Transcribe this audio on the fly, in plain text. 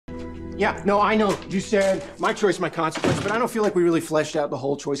Yeah, no, I know. You said my choice, my consequence, but I don't feel like we really fleshed out the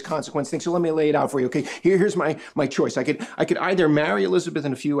whole choice consequence thing. So let me lay it out for you, okay? Here's my choice. I could either marry Elizabeth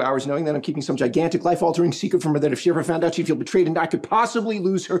in a few hours, knowing that I'm keeping some gigantic, life-altering secret from her that if she ever found out, she'd feel betrayed, and I could possibly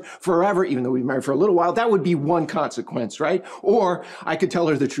lose her forever, even though we've been married for a little while. That would be one consequence, right? Or I could tell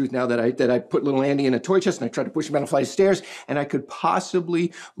her the truth now that I put little Andy in a toy chest and I tried to push him down a flight of stairs, and I could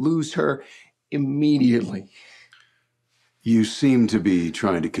possibly lose her immediately. You seem to be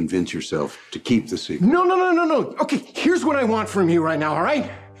trying to convince yourself to keep the secret. No. Okay, here's what I want from you right now, all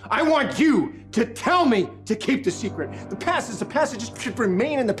right? I want you to tell me to keep the secret. The past is the past. It just should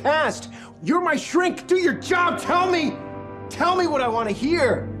remain in the past. You're my shrink. Do your job. Tell me. Tell me what I want to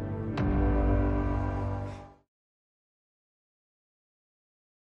hear.